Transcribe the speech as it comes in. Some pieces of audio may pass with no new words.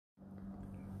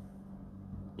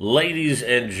Ladies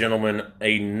and gentlemen,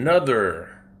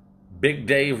 another Big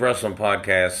Dave Wrestling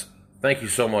Podcast. Thank you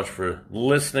so much for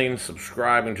listening,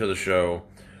 subscribing to the show.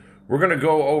 We're going to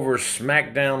go over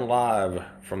Smackdown Live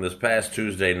from this past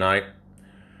Tuesday night.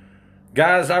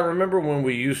 Guys, I remember when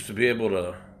we used to be able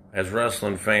to, as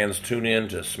wrestling fans, tune in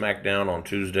to Smackdown on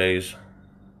Tuesdays.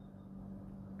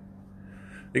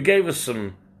 It gave us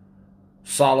some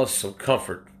solace, some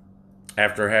comfort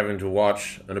after having to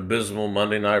watch an abysmal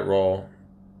Monday Night Raw.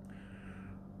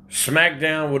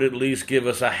 Smackdown would at least give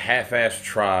us a half-assed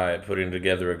try at putting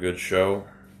together a good show.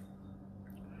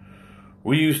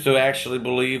 We used to actually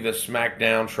believe that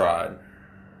Smackdown tried.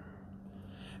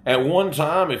 At one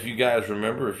time, if you guys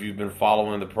remember, if you've been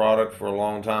following the product for a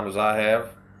long time as I have,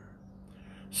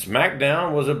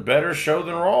 Smackdown was a better show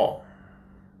than Raw.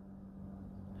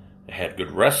 It had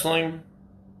good wrestling.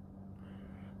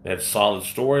 It had solid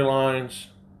storylines.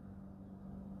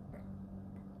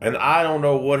 And I don't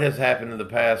know what has happened in the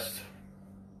past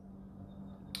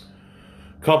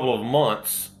couple of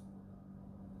months,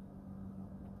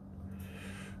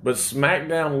 but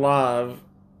SmackDown Live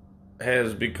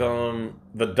has become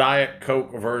the Diet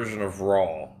Coke version of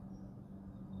Raw.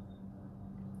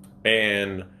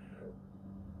 And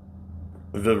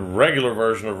the regular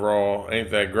version of Raw ain't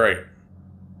that great.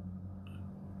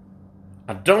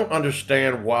 I don't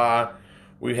understand why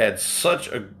we had such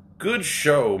a good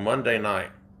show Monday night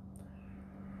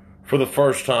for the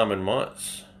first time in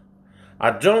months.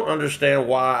 I don't understand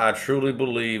why I truly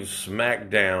believe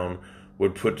SmackDown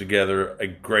would put together a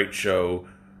great show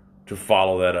to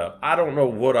follow that up. I don't know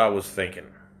what I was thinking.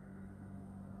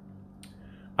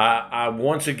 I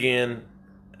once again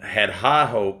had high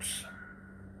hopes,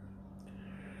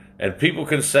 and people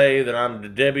can say that I'm the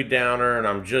Debbie Downer and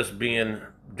I'm just being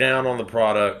down on the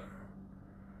product.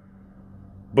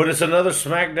 But it's another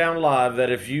SmackDown Live that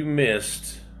if you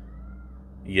missed,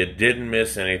 you didn't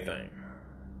miss anything.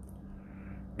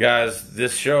 Guys,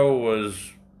 this show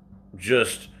was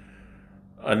just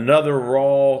another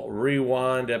Raw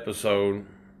Rewind episode.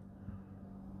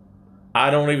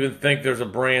 I don't even think there's a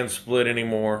brand split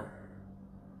anymore.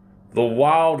 The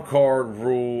wild card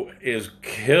rule is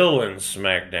killing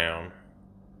SmackDown.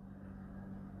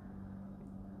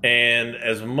 And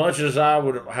as much as I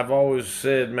would have always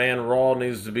said, man, Raw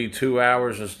needs to be 2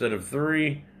 hours instead of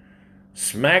 3,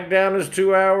 SmackDown is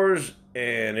 2 hours,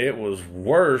 and it was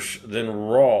worse than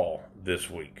Raw this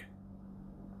week.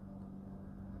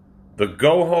 The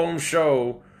go-home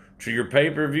show to your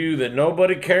pay-per-view that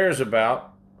nobody cares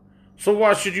about, so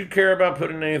why should you care about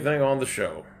putting anything on the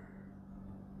show?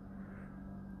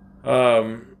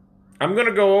 I'm going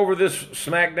to go over this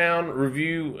SmackDown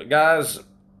review. Guys,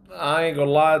 I ain't going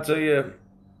to lie to you.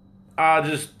 I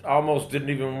just almost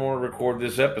didn't even want to record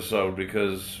this episode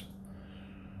because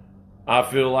I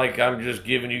feel like I'm just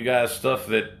giving you guys stuff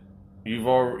that you've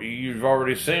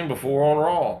already seen before on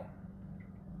Raw.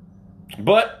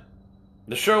 But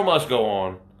the show must go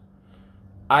on.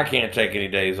 I can't take any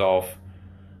days off.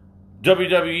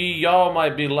 WWE, y'all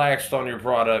might be laxed on your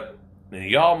product, and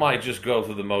y'all might just go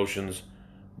through the motions,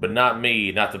 but not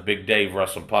me, not the Big Dave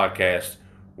Wrestling Podcast.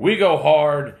 We go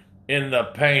hard in the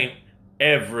paint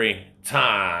every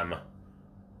time.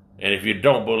 And if you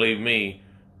don't believe me,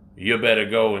 you better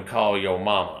go and call your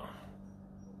mama.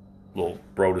 Little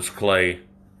Brodus Clay,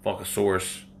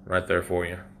 Funkasaurus, right there for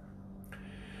you.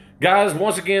 Guys,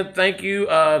 once again, thank you.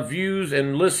 Views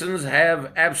and listens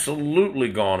have absolutely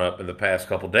gone up in the past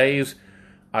couple days.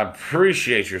 I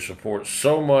appreciate your support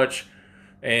so much.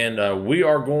 And we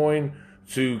are going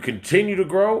to continue to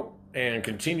grow and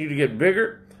continue to get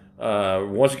bigger.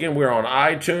 Once again, we're on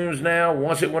iTunes now.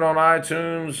 Once it went on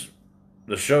iTunes,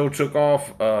 the show took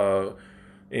off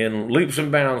in leaps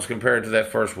and bounds compared to that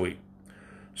first week.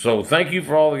 So thank you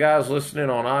for all the guys listening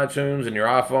on iTunes and your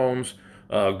iPhones.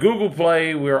 Google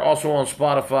Play, we're also on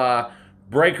Spotify,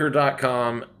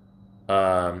 Breaker.com,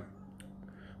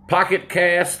 Pocket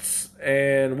Casts,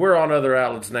 and we're on other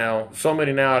outlets now. So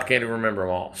many now I can't even remember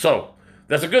them all. So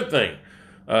that's a good thing.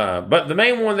 But the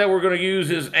main one that we're going to use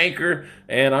is Anchor,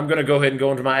 and I'm going to go ahead and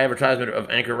go into my advertisement of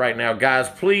Anchor right now. Guys,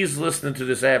 please listen to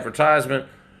this advertisement.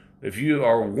 If you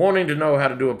are wanting to know how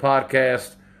to do a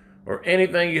podcast or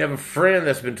anything, you have a friend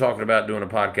that's been talking about doing a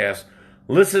podcast,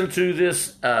 listen to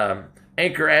this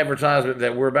Anchor advertisement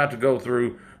that we're about to go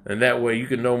through, and that way you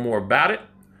can know more about it.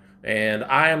 And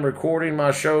I am recording my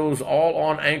shows all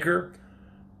on Anchor,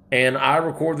 and I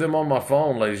record them on my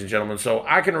phone, ladies and gentlemen. So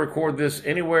I can record this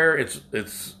anywhere. It's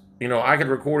I could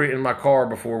record it in my car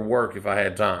before work if I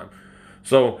had time.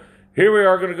 So here we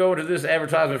are going to go into this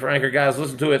advertisement for Anchor. Guys,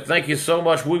 listen to it. Thank you so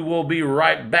much. We will be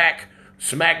right back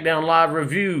Smackdown Live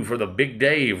review for the Big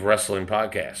Dave Wrestling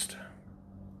Podcast.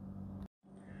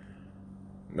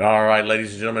 All right,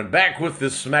 ladies and gentlemen, back with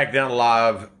this Smackdown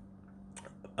Live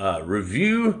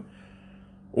review,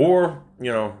 or,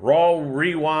 Raw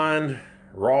Rewind,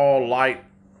 Raw Light,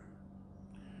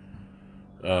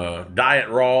 Diet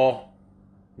Raw,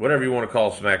 whatever you want to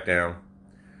call SmackDown.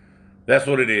 That's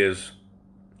what it is.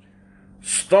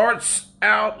 Starts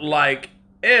out like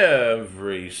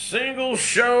every single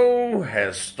show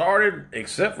has started,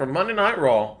 except for Monday Night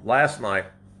Raw, last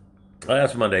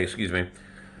Monday, excuse me.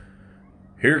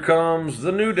 Here comes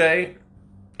the New Day,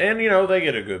 and, they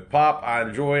get a good pop. I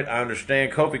enjoy it. I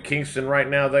understand Kofi Kingston right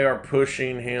now, they are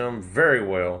pushing him very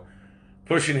well.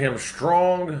 Pushing him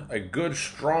strong, a good,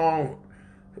 strong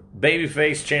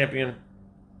babyface champion.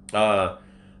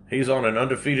 He's on an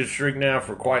undefeated streak now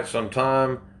for quite some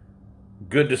time.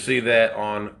 Good to see that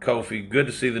on Kofi. Good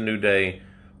to see the New Day.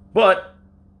 But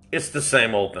it's the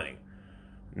same old thing.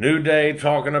 New Day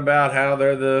talking about how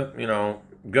they're going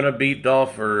to beat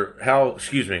Dolph,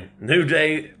 New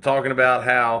Day talking about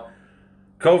how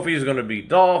Kofi's going to beat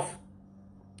Dolph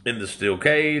in the steel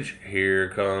cage. Here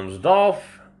comes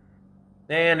Dolph.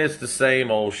 And it's the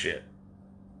same old shit.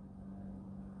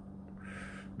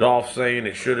 Dolph saying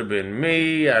it should have been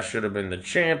me. I should have been the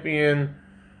champion.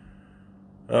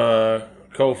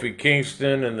 Kofi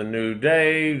Kingston and the New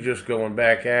Day just going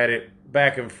back at it,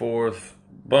 back and forth,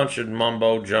 bunch of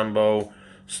mumbo jumbo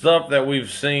stuff that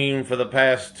we've seen for the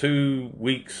past 2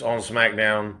 weeks on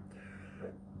SmackDown.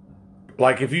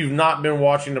 Like, if you've not been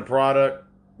watching the product,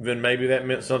 then maybe that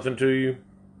meant something to you.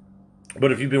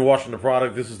 But if you've been watching the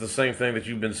product, this is the same thing that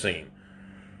you've been seeing.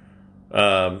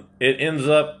 It ends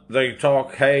up, they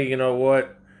talk, hey, you know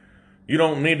what? You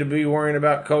don't need to be worrying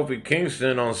about Kofi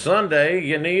Kingston on Sunday.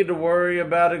 You need to worry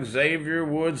about Xavier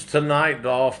Woods tonight,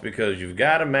 Dolph, because you've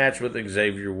got a match with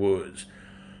Xavier Woods.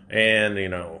 And,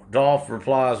 Dolph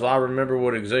replies, well, I remember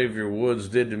what Xavier Woods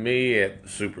did to me at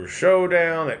Super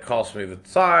Showdown. It cost me the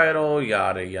title,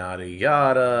 yada, yada,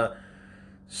 yada.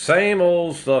 Same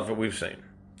old stuff that we've seen.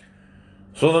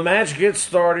 So the match gets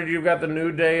started. You've got the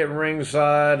New Day at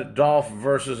ringside. Dolph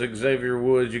versus Xavier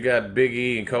Woods. You got Big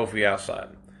E and Kofi outside.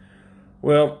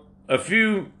 Well, a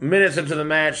few minutes into the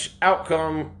match, out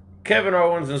come Kevin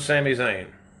Owens and Sami Zayn.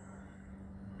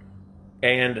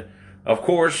 And, of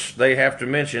course, they have to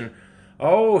mention,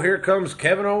 oh, here comes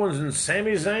Kevin Owens and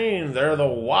Sami Zayn. They're the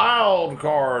wild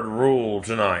card rule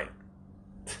tonight.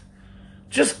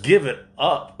 Just give it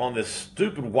up on this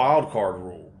stupid wild card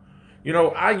rule.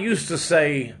 I used to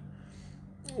say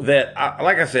that,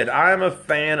 like I said, I'm a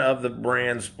fan of the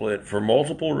brand split for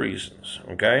multiple reasons,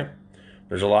 okay?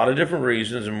 There's a lot of different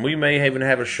reasons, and we may even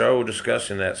have a show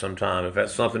discussing that sometime, if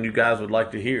that's something you guys would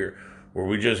like to hear, where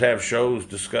we just have shows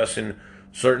discussing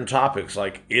certain topics,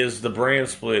 like, is the brand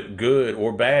split good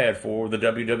or bad for the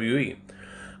WWE?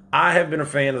 I have been a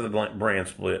fan of the brand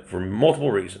split for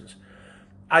multiple reasons.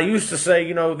 I used to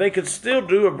say, they could still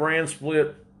do a brand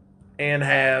split and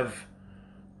have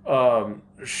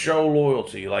show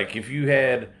loyalty. Like, if you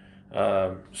had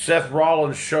Seth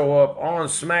Rollins show up on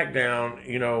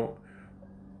SmackDown,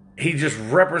 he just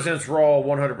represents Raw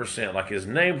 100%. Like, his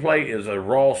nameplate is a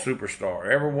Raw superstar.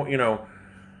 Everyone,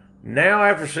 now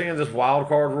after seeing this wild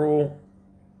card rule,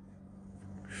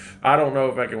 I don't know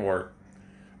if that can work.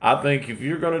 I think if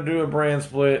you're going to do a brand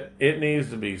split, it needs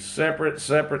to be separate.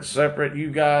 You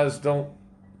guys don't.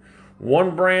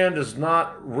 One brand is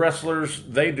not wrestlers.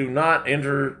 They do not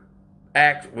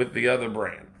interact with the other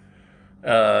brand.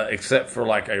 Except for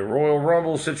like a Royal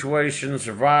Rumble situation,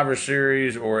 Survivor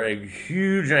Series, or a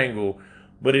huge angle,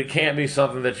 but it can't be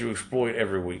something that you exploit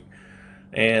every week.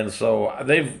 And so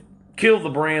they've killed the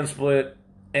brand split,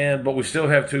 but we still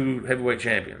have 2 heavyweight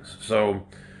champions. So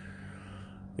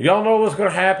y'all know what's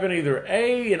going to happen. Either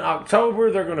A, in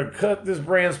October, they're going to cut this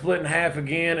brand split in half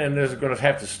again, and they're going to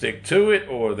have to stick to it,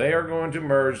 or they are going to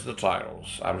merge the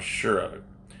titles. I'm sure of it.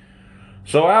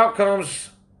 So out comes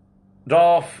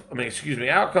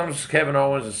out comes Kevin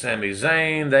Owens and Sami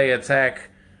Zayn. They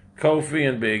attack Kofi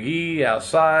and Big E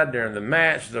outside during the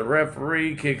match. The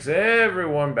referee kicks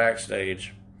everyone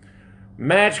backstage.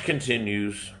 Match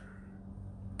continues.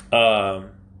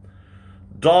 Dolph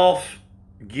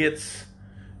gets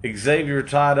Xavier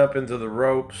tied up into the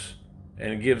ropes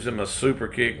and gives him a super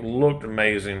kick. Looked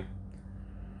amazing.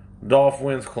 Dolph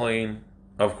wins clean.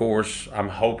 Of course, I'm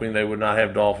hoping they would not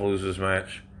have Dolph lose this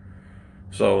match.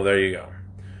 So there you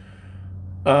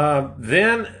go.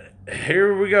 Then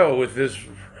here we go with this.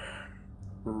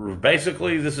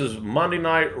 Basically, this is Monday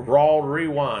Night Raw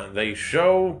Rewind. They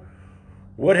show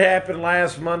what happened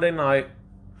last Monday night.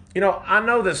 I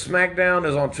know that SmackDown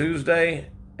is on Tuesday,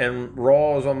 and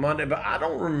Raw is on Monday, but I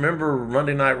don't remember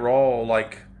Monday Night Raw,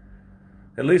 like,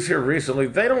 at least here recently,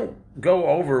 they don't go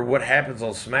over what happens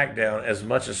on SmackDown as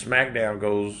much as SmackDown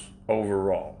goes over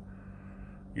Raw.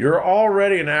 You're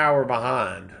already an hour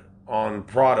behind on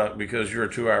product because you're a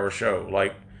 2-hour show.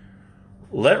 Like,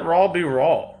 let Raw be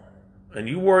Raw, and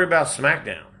you worry about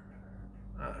SmackDown.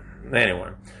 Anyway,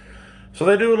 so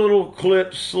they do little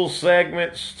clips, little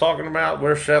segments talking about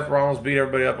where Seth Rollins beat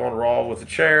everybody up on Raw with a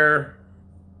chair.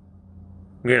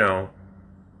 You know,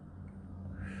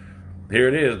 here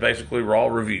it is, basically Raw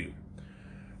review.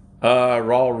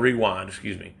 Raw rewind,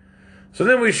 excuse me. So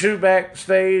then we shoot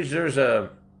backstage. There's a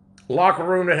locker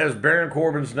room that has Baron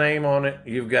Corbin's name on it.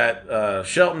 You've got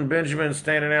Shelton Benjamin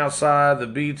standing outside, the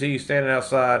BT standing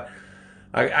outside.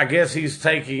 I guess he's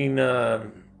taking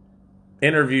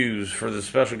interviews for the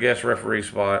special guest referee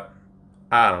spot.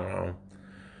 I don't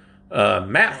know.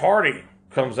 Matt Hardy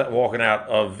comes walking out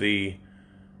of the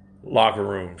locker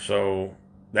room. So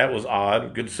that was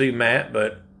odd. Good to see Matt,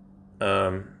 but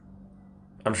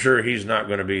I'm sure he's not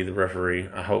going to be the referee.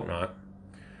 I hope not.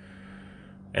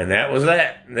 And that was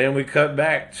that. Then we cut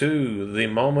back to the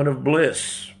moment of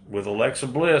bliss with Alexa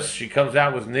Bliss. She comes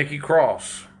out with Nikki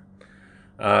Cross.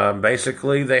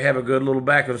 Basically, they have a good little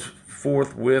back and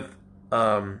forth with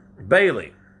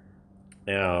Bayley.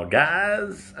 Now,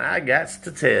 guys, I got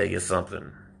to tell you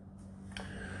something.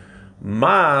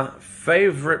 My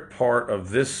favorite part of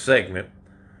this segment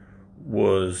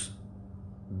was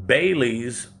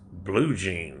Bayley's blue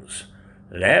jeans.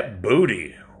 That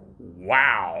booty.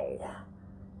 Wow.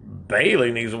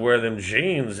 Bayley needs to wear them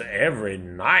jeans every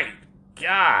night.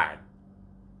 God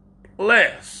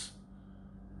bless.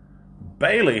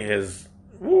 Bayley has,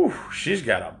 she's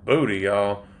got a booty,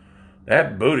 y'all.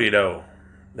 That booty, though.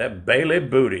 That Bayley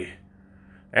booty.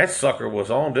 That sucker was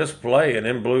on display in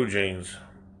them blue jeans.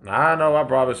 I know I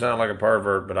probably sound like a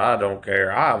pervert, but I don't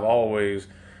care.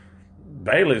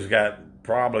 Bayley's got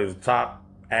probably the top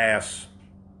ass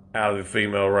out of the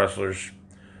female wrestlers.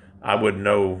 I wouldn't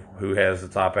know who has the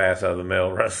top ass out of the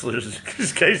male wrestlers,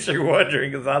 just in case you're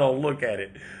wondering, because I don't look at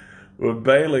it. But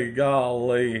Bayley,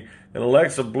 golly. And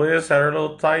Alexa Bliss had her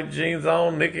little tight jeans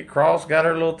on. Nikki Cross got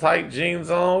her little tight jeans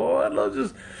on.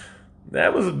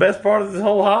 That was the best part of the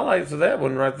whole highlights of that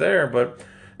one right there. But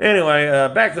anyway,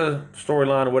 back to the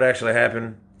storyline of what actually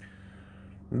happened.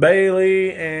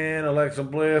 Bayley and Alexa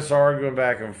Bliss arguing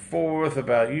back and forth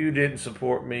about you didn't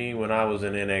support me when I was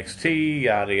in NXT,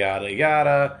 yada, yada,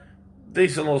 yada.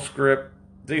 Decent little script,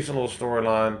 decent little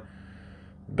storyline.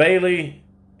 Bayley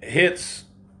hits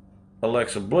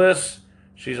Alexa Bliss.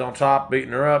 She's on top,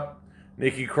 beating her up.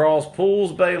 Nikki Cross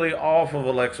pulls Bayley off of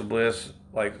Alexa Bliss.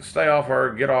 Like, stay off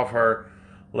her, get off her.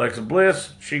 Alexa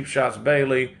Bliss cheap shots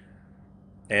Bayley.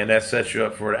 And that sets you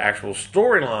up for the actual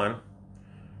storyline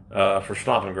for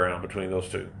Stomping Ground between those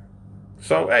two.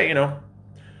 So, hey, not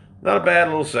a bad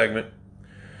little segment.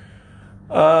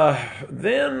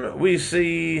 Then we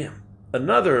see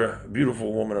another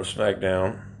beautiful woman of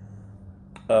SmackDown,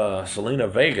 Selena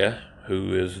Vega,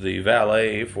 who is the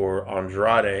valet for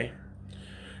Andrade.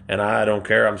 And I don't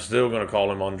care. I'm still going to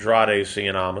call him Andrade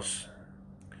Cien Almas.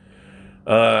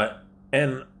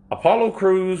 And Apollo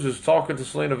Crews is talking to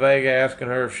Selena Vega, asking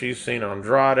her if she's seen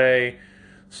Andrade.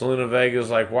 Selena Vega's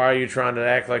like, why are you trying to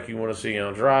act like you want to see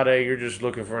Andrade? You're just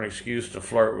looking for an excuse to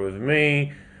flirt with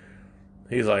me.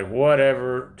 He's like,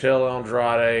 whatever, tell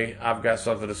Andrade I've got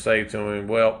something to say to him.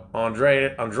 Well,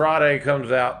 Andrade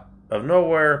comes out of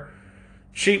nowhere,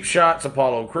 cheap shots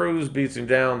Apollo Crews, beats him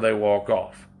down, they walk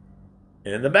off.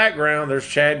 In the background, there's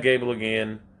Chad Gable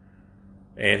again,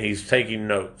 and he's taking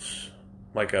notes,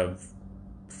 like a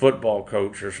football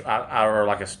coach or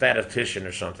like a statistician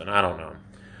or something. I don't know.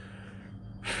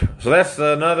 So that's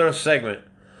another segment.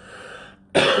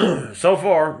 So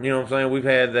far, you know what I'm saying, we've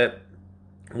had that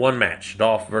one match,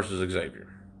 Dolph versus Xavier.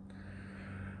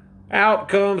 Out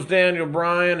comes Daniel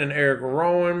Bryan and Eric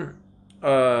Rowan.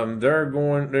 They're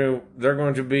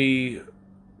going to be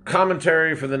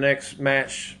commentary for the next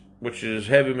match, which is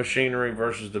Heavy Machinery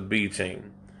versus the B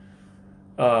Team.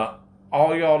 All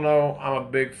y'all know I'm a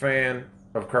big fan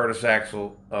of Curtis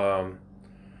Axel.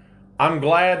 I'm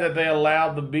glad that they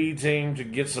allowed the B Team to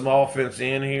get some offense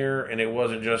in here, and it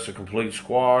wasn't just a complete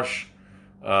squash.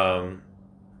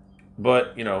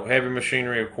 But, Heavy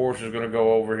Machinery, of course, is going to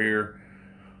go over here.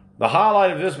 The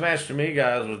highlight of this match to me,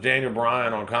 guys, was Daniel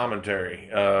Bryan on commentary.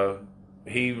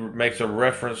 He makes a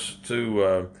reference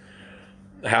to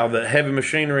how the Heavy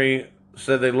Machinery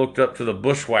said they looked up to the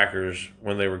Bushwhackers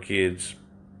when they were kids.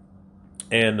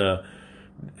 And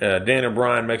Daniel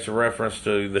Bryan makes a reference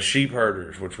to the Sheep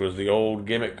Herders, which was the old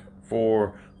gimmick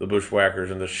for the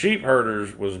Bushwhackers, and the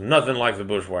Sheepherders was nothing like the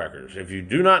Bushwhackers. If you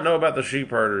do not know about the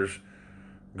Sheepherders,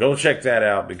 go check that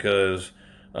out, because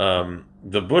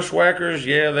the Bushwhackers,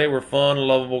 yeah, they were fun,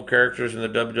 lovable characters in the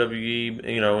WWE,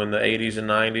 in the 80s and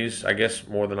 90s, I guess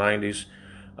more the 90s.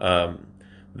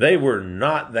 They were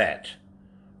not that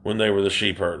when they were the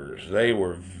Sheepherders. They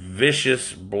were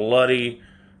vicious, bloody,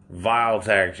 vile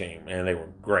tag team, and they were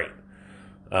great.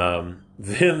 Then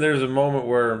there's a moment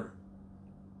where,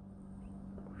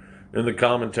 in the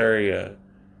commentary,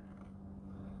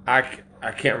 I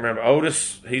can't remember.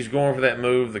 Otis, he's going for that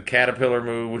move, the caterpillar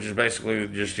move, which is basically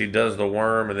just he does the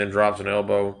worm and then drops an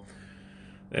elbow.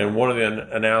 And one of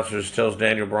the announcers tells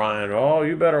Daniel Bryan, "Oh,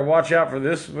 you better watch out for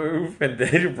this move." And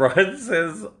Daniel Bryan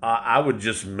says, "I would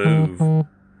just move."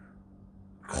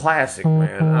 Classic,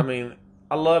 man. I mean,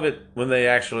 I love it when they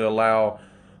actually allow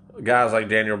guys like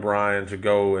Daniel Bryan to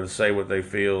go and say what they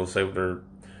feel, say what they're,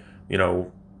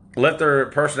 let their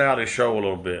personality show a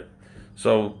little bit.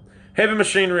 So, Heavy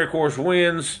Machinery, of course,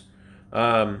 wins.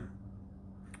 Then,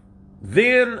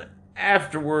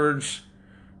 afterwards,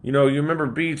 you remember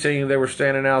B-Team, they were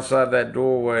standing outside that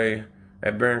doorway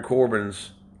at Baron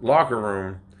Corbin's locker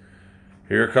room.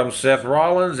 Here comes Seth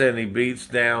Rollins, and he beats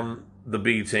down the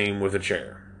B-Team with a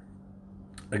chair.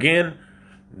 Again,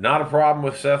 not a problem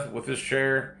with Seth with his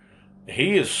chair.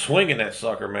 He is swinging that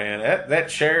sucker, man. That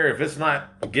chair, if it's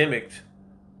not gimmicked,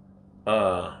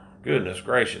 goodness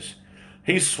gracious.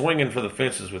 He's swinging for the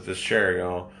fences with this chair,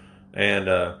 y'all. And,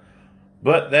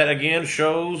 but that again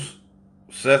shows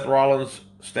Seth Rollins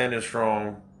standing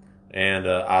strong, and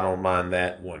I don't mind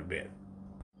that one bit.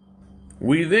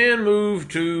 We then move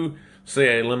to,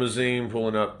 say, a limousine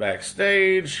pulling up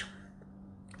backstage.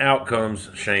 Out comes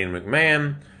Shane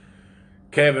McMahon.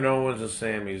 Kevin Owens and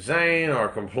Sami Zayn are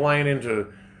complaining to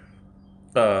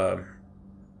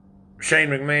Shane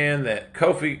McMahon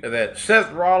that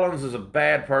Seth Rollins is a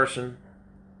bad person.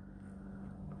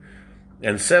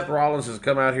 And Seth Rollins has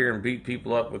come out here and beat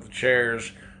people up with the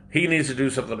chairs. He needs to do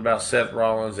something about Seth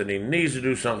Rollins, and he needs to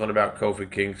do something about Kofi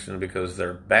Kingston, because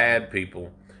they're bad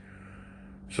people.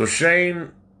 So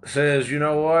Shane says, "You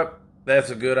know what? That's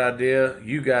a good idea.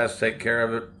 You guys take care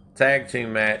of it. Tag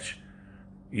team match.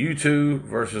 You two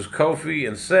versus Kofi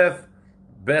and Seth.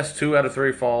 Best 2 out of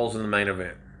 3 falls in the main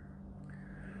event."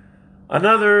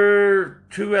 Another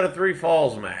 2 out of 3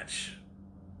 falls match.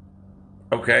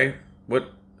 Okay.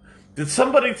 What did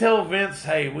somebody tell Vince,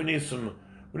 "Hey, we need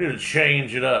to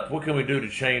change it up. What can we do to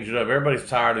change it up? Everybody's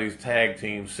tired of these tag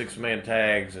teams, 6-man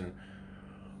tags, and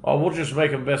we'll just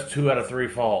make them best 2 out of 3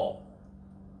 fall.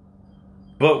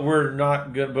 But we're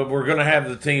not good. But we're going to have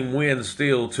the team win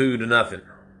still 2-0.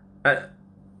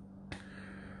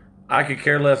 I could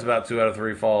care less about 2 out of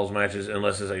 3 falls matches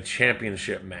unless it's a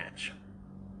championship match.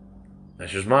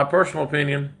 That's just my personal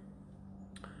opinion.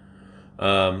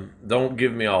 Don't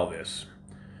give me all this.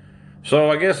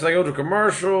 So I guess they go to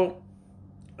commercial,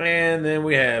 and then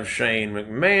we have Shane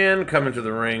McMahon coming to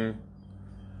the ring.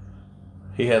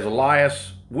 He has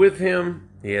Elias with him.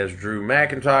 He has Drew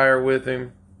McIntyre with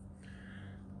him.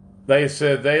 They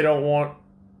said they don't want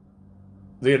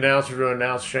the announcer to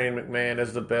announce Shane McMahon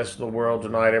as the best in the world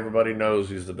tonight. Everybody knows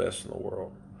he's the best in the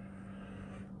world.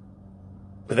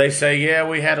 They say, yeah,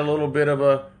 we had a little bit of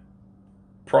a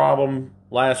problem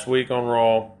last week on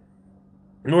Raw.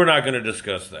 We're not going to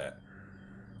discuss that.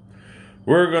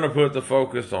 We're going to put the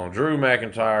focus on Drew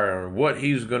McIntyre and what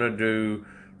he's going to do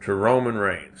to Roman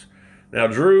Reigns. Now,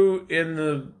 Drew,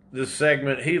 in this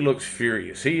segment, he looks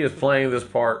furious. He is playing this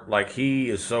part like he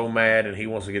is so mad and he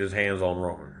wants to get his hands on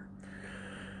Roman.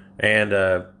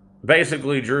 And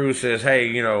basically, Drew says,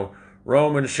 hey,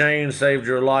 Roman, Shane saved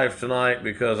your life tonight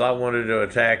because I wanted to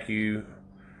attack you,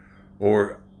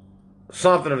 or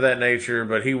something of that nature,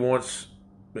 but he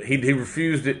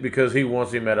refused it because he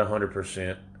wants him at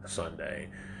 100% Sunday.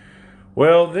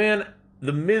 Well, then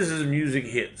the Miz's music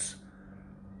hits.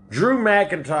 Drew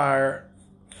McIntyre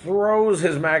throws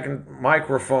his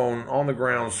microphone on the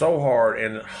ground so hard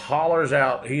and hollers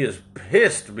out. He is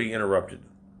pissed to be interrupted.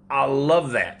 I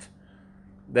love that.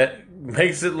 That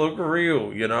makes it look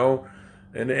real,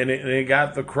 and it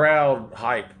got the crowd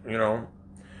hype,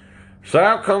 So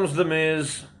out comes the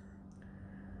Miz,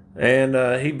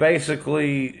 and he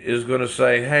basically is going to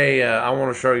say, hey, I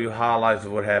want to show you highlights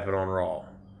of what happened on Raw.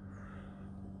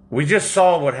 We just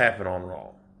saw what happened on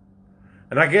Raw.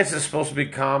 And I guess it's supposed to be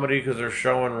comedy because they're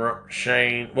showing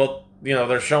Shane. Well,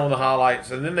 they're showing the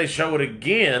highlights, and then they show it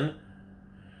again,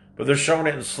 but they're showing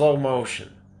it in slow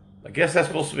motion. I guess that's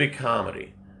supposed to be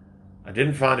comedy. I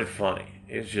didn't find it funny.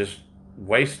 It's just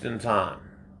wasting time.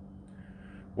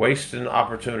 Wasting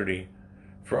opportunity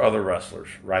for other wrestlers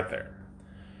right there.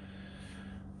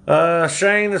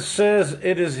 Shane says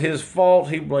it is his fault.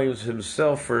 He blames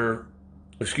himself for.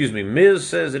 Excuse me. Miz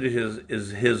says it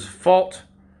is his fault,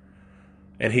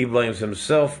 and he blames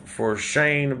himself for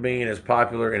Shane being as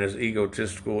popular and as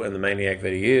egotistical and the maniac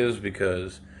that he is,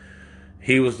 because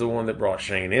he was the one that brought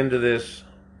Shane into this.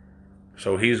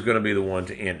 So he's going to be the one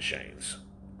to end Shane's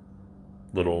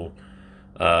little.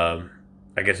 I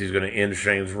guess he's going to end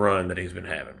Shane's run that he's been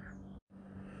having.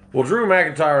 Well, Drew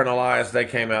McIntyre and Elias, they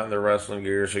came out in their wrestling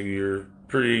gear, so you're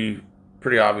pretty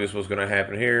obvious what's going to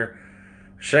happen here.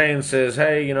 Shane says,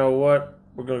 hey, you know what?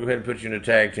 We're going to go ahead and put you in a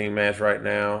tag team match right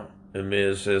now. And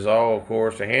Miz says, oh, of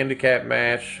course, a handicap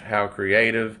match. How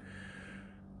creative.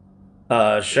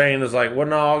 Shane is like, well,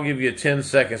 no, I'll give you 10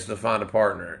 seconds to find a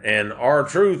partner. And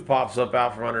R-Truth pops up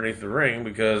out from underneath the ring,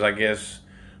 because I guess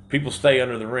people stay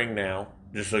under the ring now.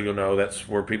 Just so you'll know, that's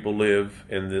where people live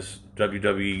in this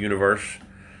WWE universe.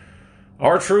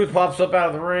 R-Truth pops up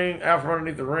out from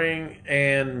underneath the ring,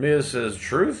 and Miz says,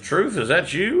 Truth, is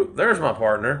that you? There's my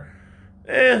partner.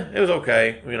 It was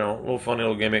okay. You know, a little funny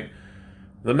little gimmick.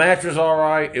 The match was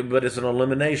alright, but it's an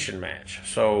elimination match.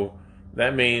 So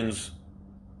that means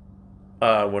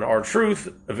when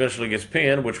R-Truth eventually gets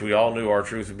pinned, which we all knew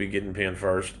R-Truth would be getting pinned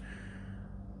first,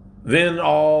 then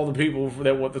all the people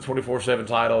that want the 24/7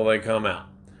 title, they come out.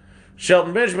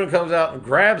 Shelton Benjamin comes out and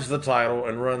grabs the title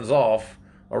and runs off.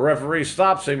 A referee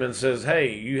stops him and says,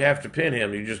 hey, you have to pin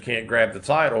him. You just can't grab the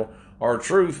title.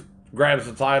 R-Truth grabs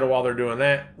the title while they're doing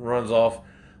that, runs off.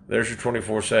 There's your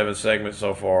 24/7 segment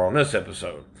so far on this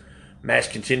episode.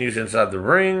 Match continues inside the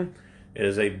ring. It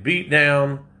is a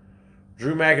beatdown.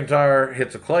 Drew McIntyre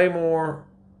hits a Claymore.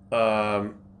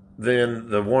 Then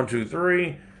the 1, 2,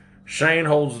 3. Shane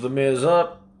holds the Miz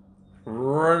up,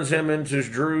 runs him into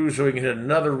Drew so he can hit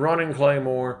another running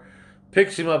Claymore.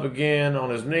 Picks him up again on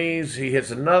his knees. He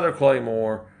hits another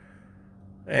Claymore.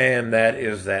 And that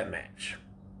is that match.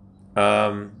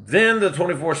 Then the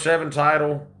 24/7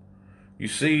 title. You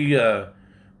see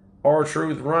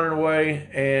R-Truth running away.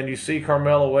 And you see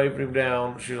Carmella waving him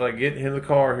down. She's like, get in the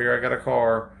car here. I got a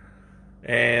car.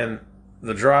 And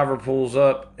the driver pulls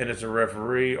up. And it's a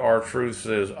referee. R-Truth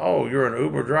says, oh, you're an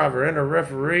Uber driver and a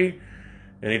referee?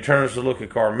 And he turns to look at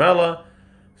Carmella.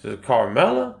 Says,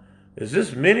 Carmella? Is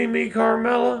this mini-me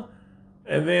Carmella?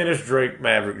 And then it's Drake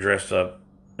Maverick dressed up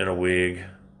in a wig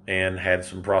and had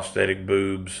some prosthetic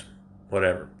boobs,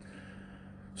 whatever.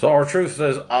 So R-Truth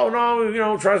says, oh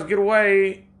no, tries to get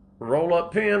away. Roll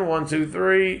up pin, 1, 2,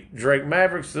 3. Drake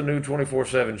Maverick's the new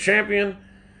 24/7 champion.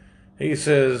 He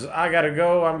says, I gotta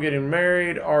go, I'm getting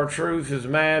married. R-Truth is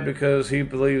mad because he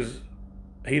believes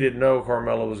he didn't know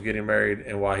Carmella was getting married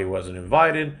and why he wasn't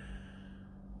invited.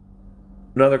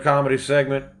 Another comedy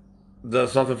segment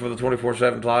does something for the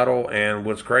 24/7 title, and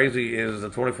what's crazy is the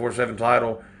 24/7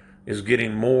 title is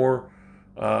getting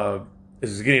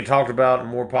is getting talked about and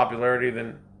more popularity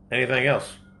than anything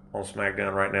else on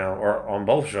Smackdown right now, or on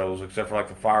both shows, except for like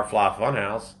the Firefly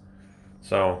Funhouse.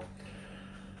 So,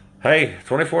 hey,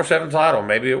 24/7 title,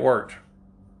 maybe it worked.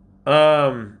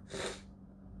 So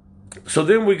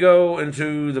then we go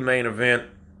into the main event.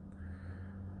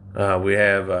 We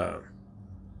have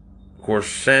of course,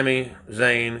 Sami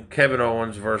Zayn, Kevin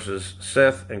Owens versus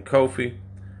Seth and Kofi.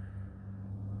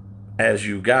 As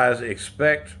you guys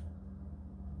expect.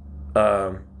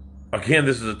 Again,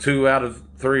 this is a 2 out of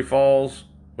 3 falls,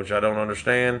 which I don't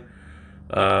understand.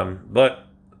 But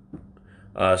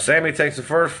Sami takes the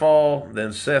first fall,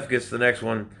 then Seth gets the next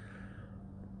one.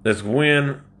 This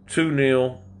win,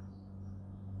 2-0.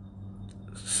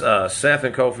 Seth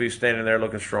and Kofi standing there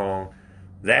looking strong.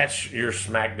 That's your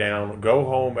Smackdown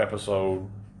go-home episode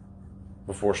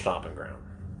before Stomping Ground.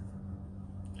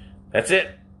 That's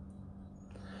it.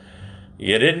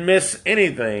 You didn't miss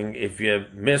anything if you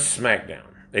missed Smackdown,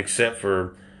 except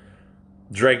for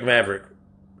Drake Maverick.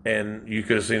 And you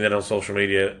could have seen that on social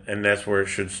media, and that's where it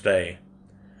should stay.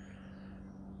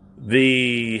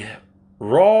 The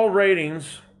Raw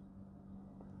ratings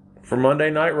for Monday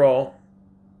Night Raw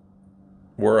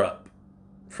were up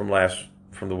from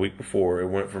the week before. It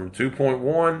went from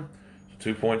 2.1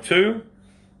 to 2.2.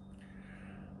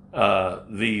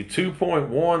 The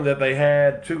 2.1 that they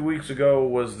had 2 weeks ago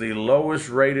was the lowest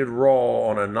rated Raw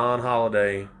on a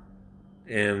non-holiday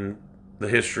in the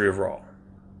history of Raw.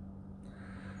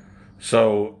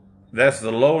 So that's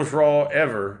the lowest Raw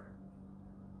ever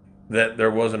that there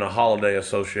wasn't a holiday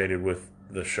associated with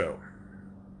the show.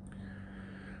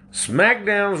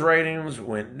 SmackDown's ratings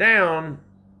went down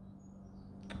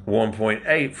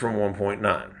 1.8 from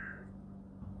 1.9.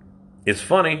 It's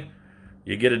funny.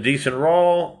 You get a decent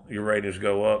Raw, your ratings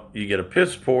go up. You get a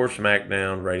piss poor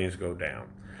SmackDown, ratings go down.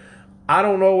 I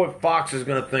don't know what Fox is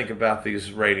going to think about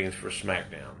these ratings for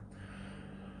SmackDown.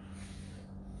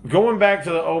 Going back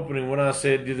to the opening when I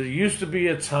said there used to be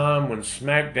a time when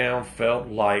SmackDown felt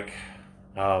like,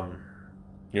 a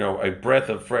breath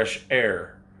of fresh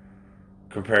air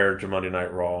compared to Monday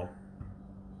Night Raw.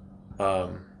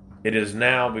 It has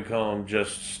now become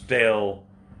just stale,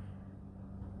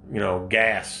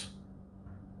 gas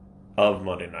of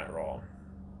Monday Night Raw.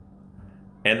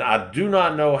 And I do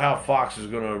not know how Fox is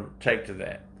going to take to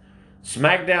that.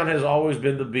 SmackDown has always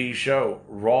been the B show.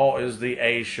 Raw is the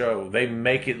A show. They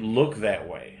make it look that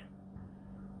way.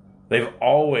 They've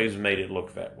always made it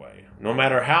look that way. No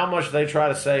matter how much they try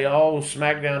to say, oh,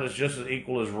 SmackDown is just as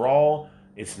equal as Raw,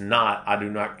 it's not. I do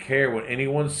not care what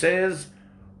anyone says.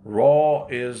 Raw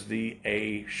is the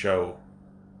A show.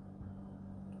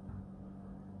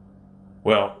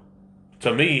 Well,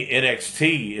 to me,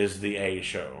 NXT is the A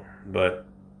show, but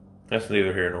that's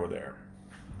neither here nor there.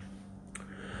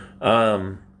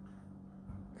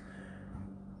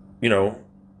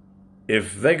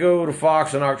 If they go to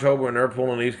Fox in October and they're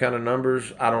pulling these kind of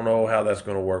numbers, I don't know how that's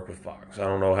going to work with Fox. I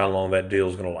don't know how long that deal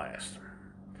is going to last.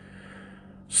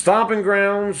 Stomping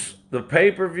Grounds, the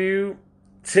pay-per-view,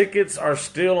 tickets are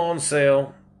still on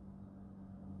sale.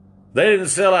 They didn't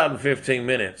sell out in 15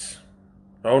 minutes.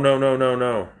 Oh,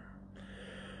 no.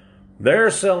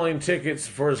 They're selling tickets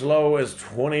for as low as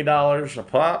 $20 a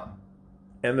pop,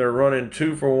 and they're running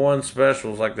 2-for-1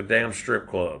 specials like the damn strip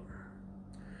club.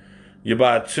 You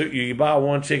buy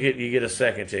one ticket, you get a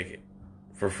second ticket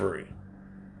for free.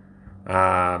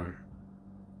 That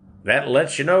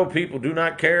lets you know people do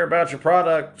not care about your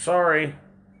product. Sorry.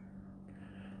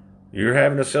 You're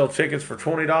having to sell tickets for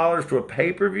 $20 to a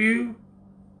pay-per-view?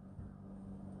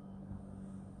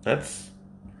 That's...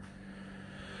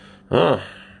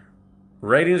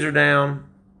 Ratings are down.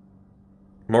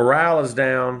 Morale is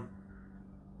down.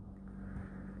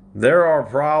 There are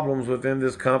problems within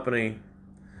this company,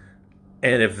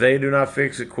 and if they do not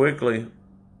fix it quickly,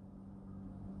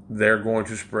 they're going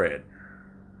to spread.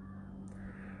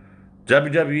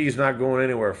 WWE is not going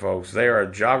anywhere, folks. They are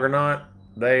a juggernaut.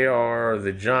 They are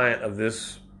the giant of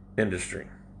this industry.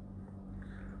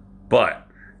 But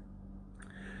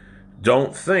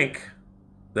don't think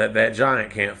that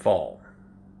giant can't fall,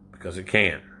 because it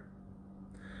can.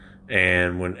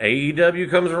 And when AEW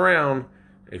comes around,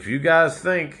 if you guys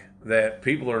think that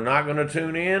people are not going to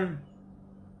tune in,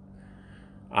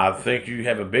 I think you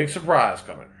have a big surprise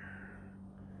coming.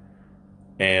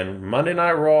 And Monday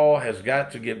Night Raw has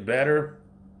got to get better,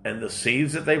 and the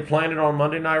seeds that they planted on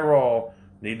Monday Night Raw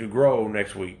need to grow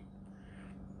next week.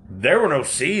 There were no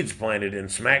seeds planted in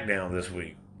SmackDown this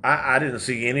week. I didn't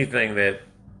see anything that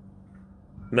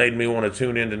made me want to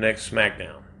tune into next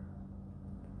SmackDown.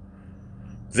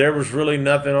 There was really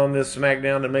nothing on this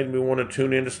SmackDown that made me want to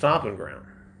tune into Stomping Ground.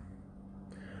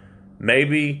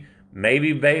 Maybe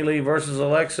Bayley versus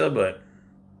Alexa, but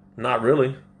not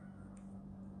really.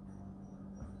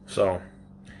 So,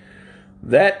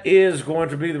 that is going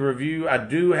to be the review. I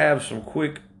do have some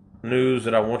quick news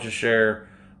that I want to share.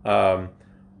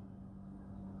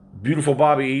 Beautiful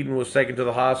Bobby Eaton was taken to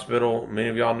the hospital. Many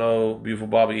of y'all know Beautiful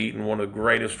Bobby Eaton, one of the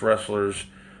greatest wrestlers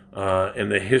in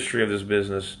the history of this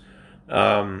business.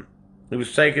 He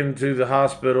was taken to the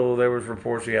hospital. There was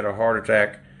reports he had a heart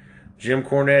attack. Jim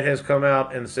Cornette has come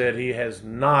out and said he has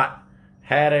not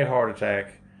had a heart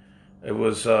attack. It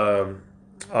was,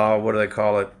 what do they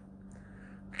call it?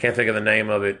 I can't think of the name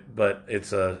of it, but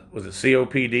it's was it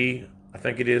COPD? I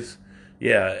think it is.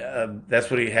 Yeah,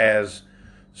 that's what he has.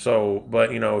 So,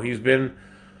 but, he's been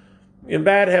in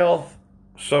bad health.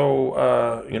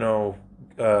 So,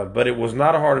 but it was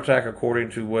not a heart attack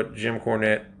according to what Jim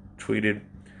Cornette tweeted.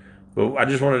 But I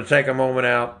just wanted to take a moment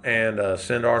out and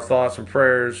send our thoughts and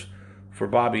prayers for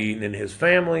Bobby Eaton and his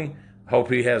family. Hope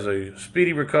he has a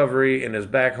speedy recovery and is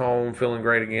back home feeling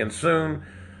great again soon.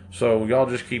 So y'all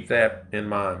just keep that in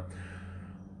mind.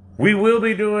 We will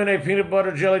be doing a peanut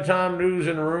butter jelly time news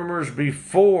and rumors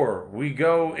before we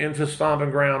go into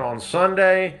Stomping Ground on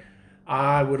Sunday.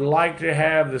 I would like to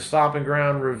have the Stomping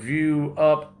Ground review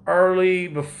up early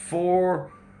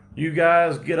before you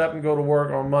guys get up and go to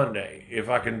work on Monday. If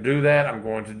I can do that, I'm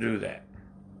going to do that.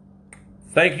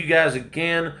 Thank you guys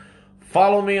again.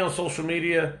 Follow me on social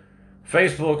media.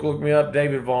 Facebook, look me up,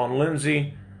 David Vaughn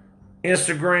Lindsay.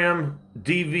 Instagram,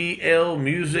 DVL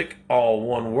Music, all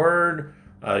one word.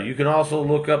 You can also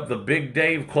look up the Big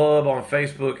Dave Club on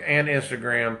Facebook and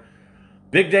Instagram.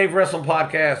 Big Dave Wrestling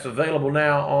Podcast available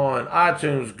now on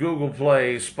iTunes, Google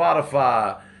Play,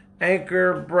 Spotify,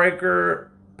 Anchor,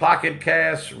 Breaker, Pocket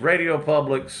Casts, Radio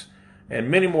Publics, and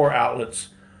many more outlets.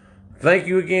 Thank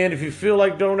you again. If you feel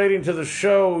like donating to the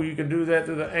show, you can do that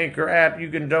through the Anchor app.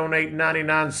 You can donate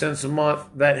 99 cents a month.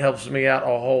 That helps me out a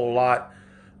whole lot.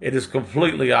 It is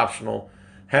completely optional.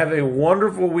 Have a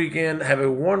wonderful weekend. Have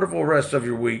a wonderful rest of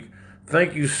your week.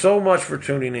 Thank you so much for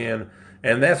tuning in.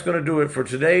 And that's going to do it for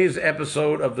today's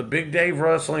episode of the Big Dave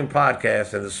Wrestling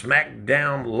Podcast and the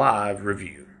Smackdown Live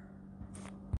Review.